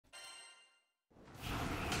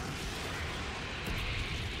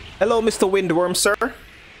Hello, Mr. Windwyrm, sir.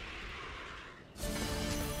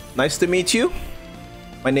 Nice to meet you.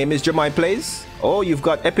 My name is Jamai Plays. Oh, you've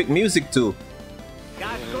got epic music too.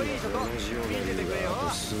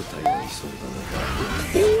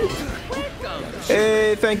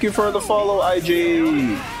 Hey, thank you for the follow,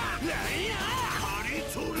 IG.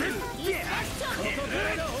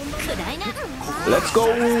 Let's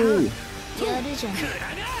go.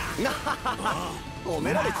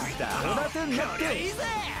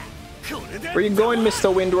 Where you going,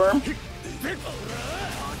 Mr. Windwyrm?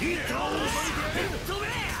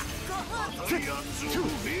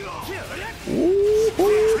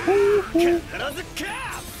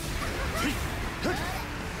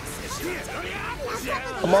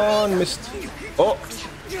 Come on, Mr. Oh,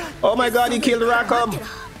 oh my God! He killed Rackham.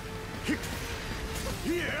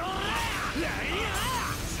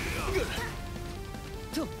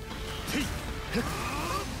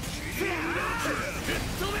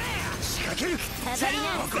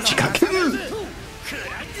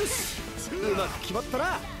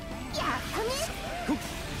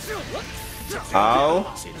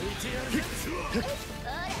 Ow.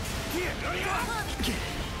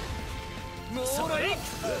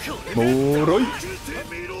 Moroi.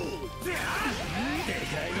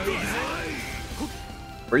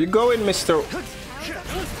 Where you going, Mr.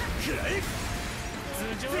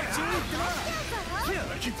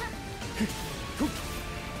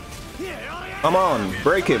 Come on,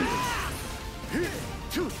 break him.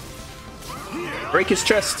 Break his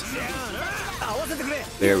chest.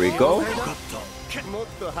 There we go.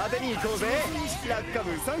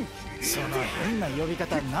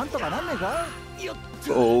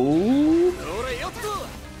 Oh.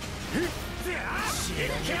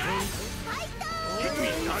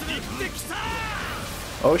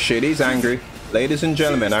 Oh shit, he's angry. Ladies and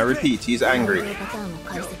gentlemen, I repeat, he's angry.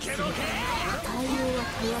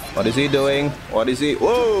 What is he doing? What is he?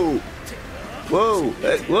 Whoa! Whoa!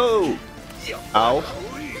 Whoa! Ow.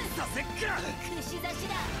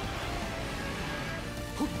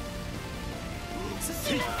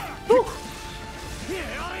 Woo.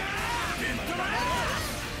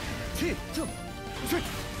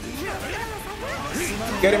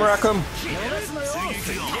 Get him, Rackham!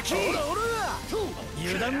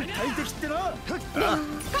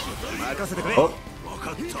 Oh.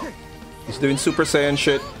 He's doing Super Saiyan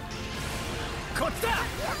shit.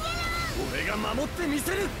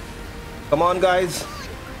 Come on, guys.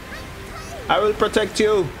 I will protect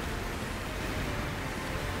you.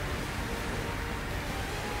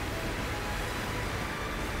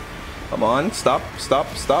 Come on, stop, stop,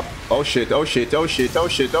 stop. Oh shit, oh shit, oh shit, oh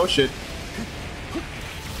shit, oh shit.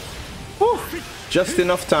 Whew. Just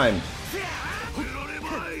enough time.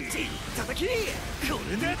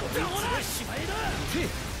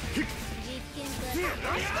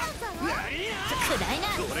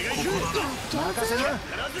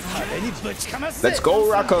 Let's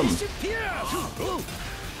go, Rackham.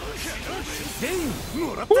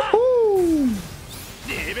 Woohoo!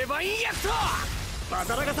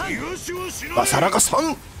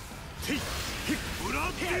 Basaraga-san!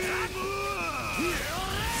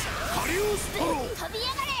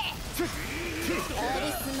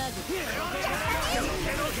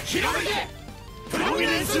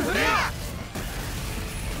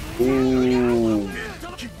 Ooh.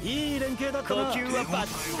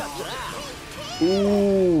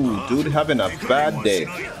 Ooh, dude having a bad day.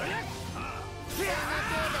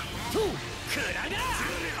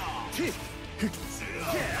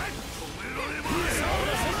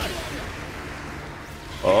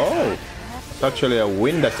 Oh, it's actually a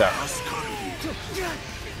wind attack.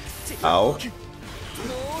 Ow.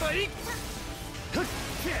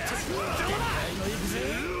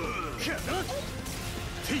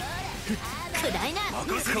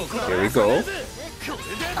 Here we go.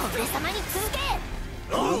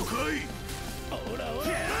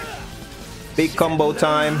 Big combo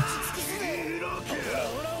time.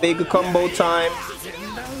 Big combo time.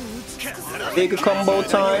 Big combo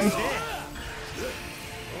time.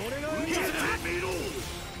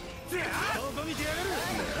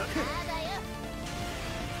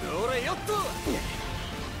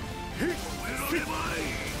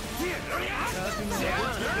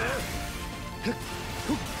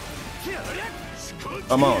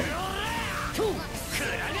 Come on.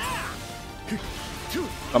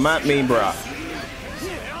 Come at me, brah.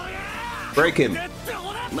 Break him.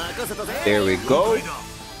 There we go.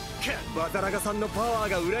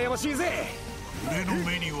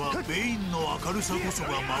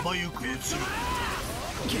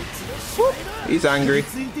 He's angry.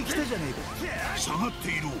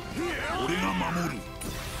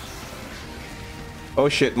 Oh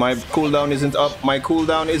shit, my cooldown isn't up. My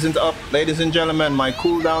cooldown isn't up. Ladies and gentlemen, my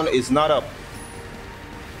cooldown is not up.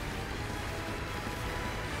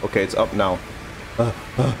 Okay, it's up now.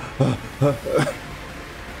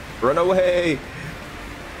 Run away!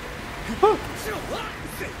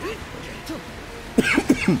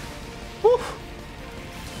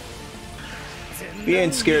 We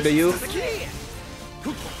ain't scared of you.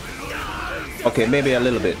 Okay, maybe a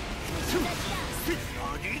little bit.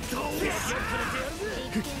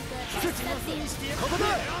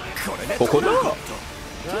 Kokoda!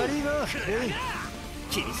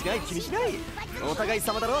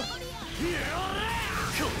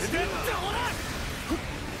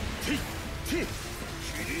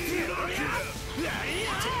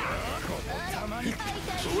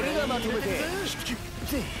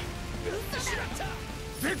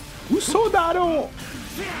 Uso daro!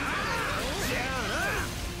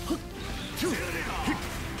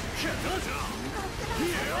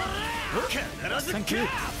 Thank you.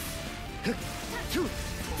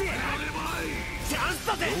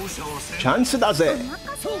 Chance だぜ。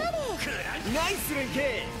ナイス連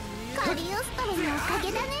携。カリオストロのおか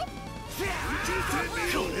げだね。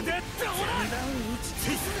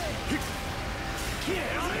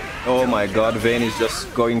 Oh my god, Vayne is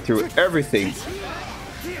just going through everything.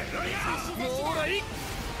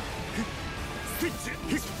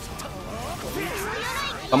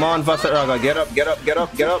 Come on, Vasaraga, get up, get up, get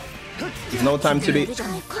up, get up. There's no time to be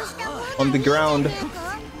on the ground.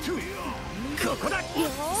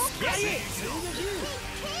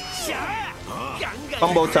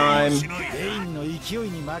 Combo time.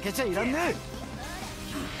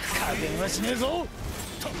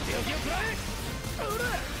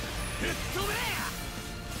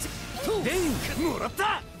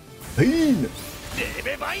 Vayne.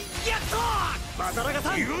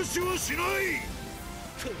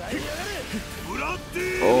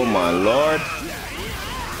 Oh my lord.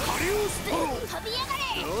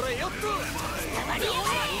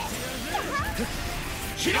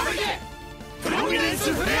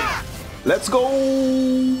 Let's go.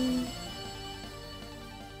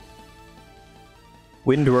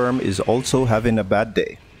 Windwyrm is also having a bad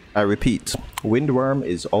day. I repeat, Windwyrm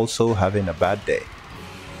is also having a bad day.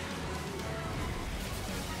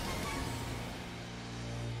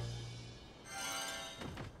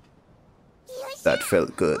 That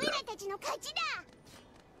felt good.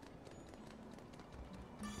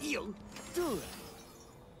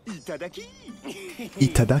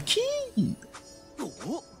 Itadaki.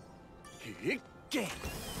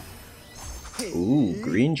 Ooh,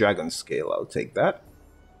 green dragon scale. I'll take that.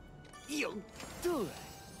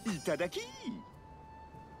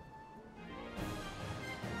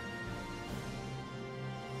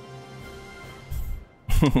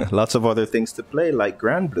 Lots of other things to play, like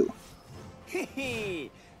Granblue.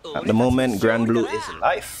 At the moment, Granblue is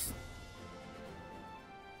life.